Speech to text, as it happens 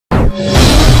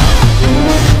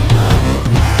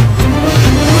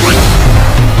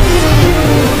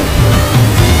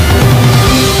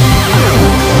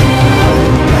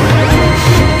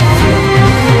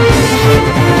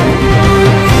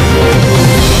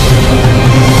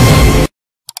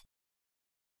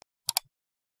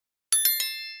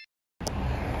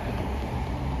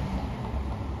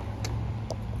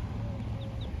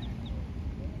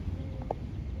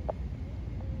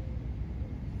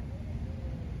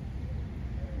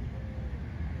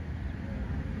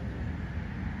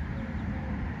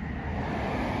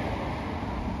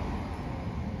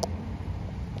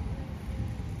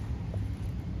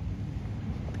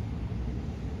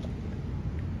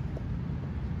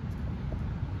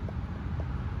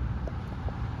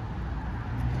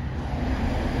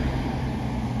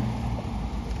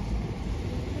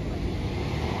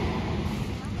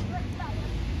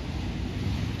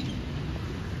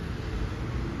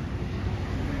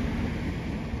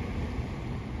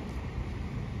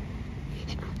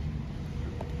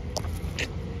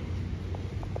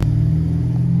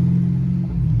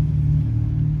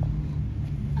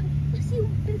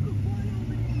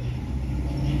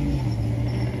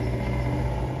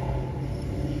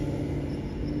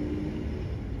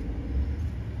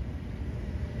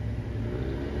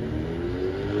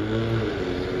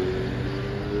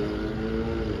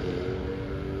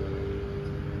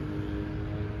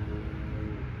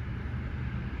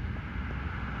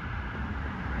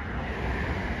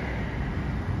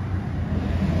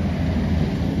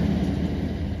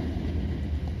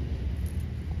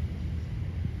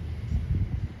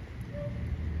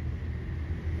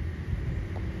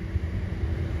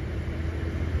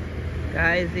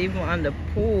Guys, even on the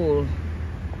pool,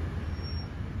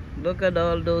 look at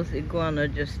all those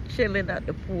iguanas just chilling at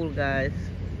the pool, guys.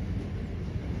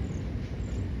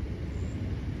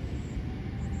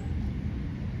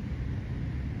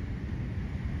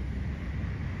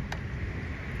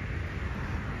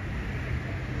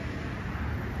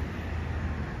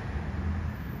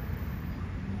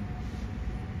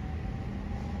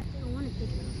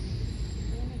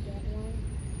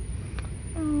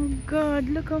 Oh God,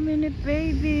 look how many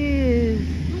babies.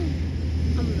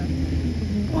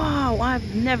 Wow,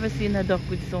 I've never seen a duck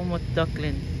with so much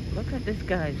ducklings. Look at this,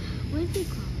 guys. What is it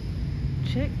called?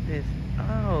 Check this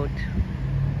out.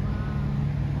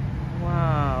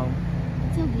 Wow. Wow.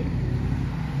 It's so beautiful.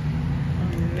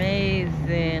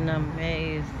 Amazing,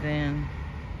 amazing.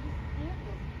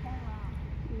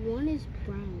 One is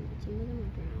brown. Some of them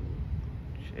are brown.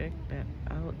 Check that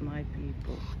out, my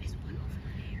people. There's one over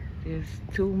there. There's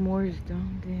two more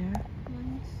down there.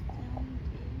 One's down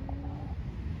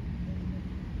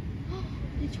there.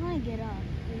 They're trying to get up.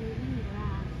 They're eating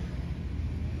grass.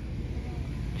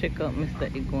 Check out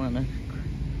Mr. Iguana.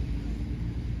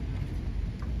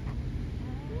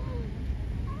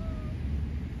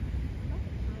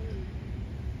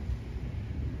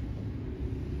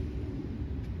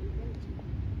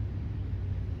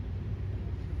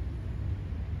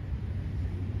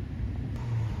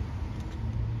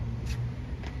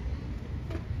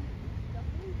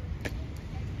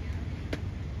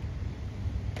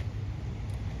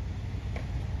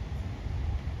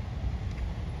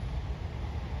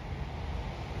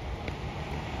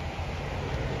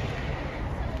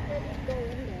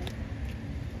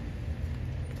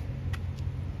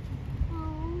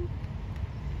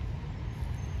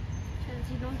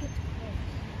 You don't get too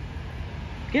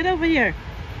close. Get over here.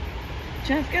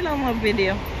 Chance, get on my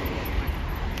video. You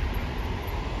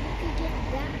can get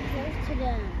that close to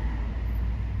them.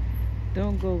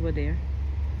 Don't go over there.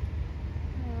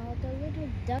 Oh, the little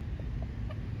duck.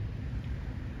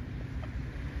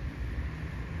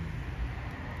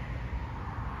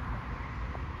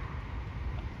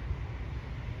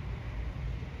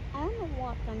 I want to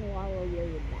walk on the wall while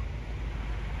you're back.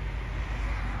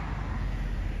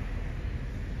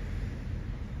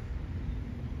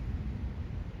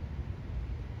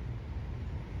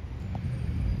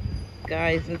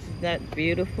 Guys, isn't that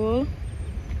beautiful?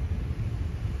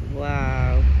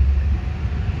 Wow.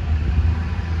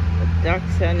 The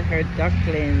ducks and her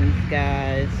ducklings,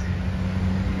 guys.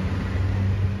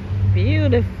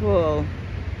 Beautiful.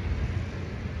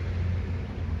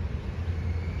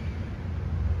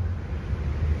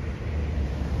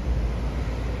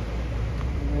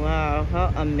 Wow,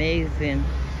 how amazing.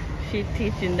 She's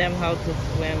teaching them how to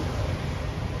swim.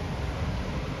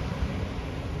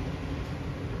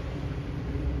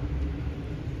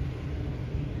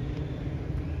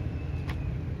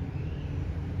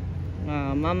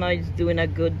 Wow, Mama is doing a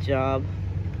good job.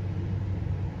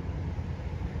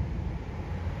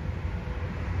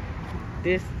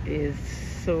 This is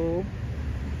so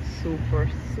super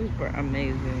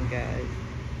amazing, guys.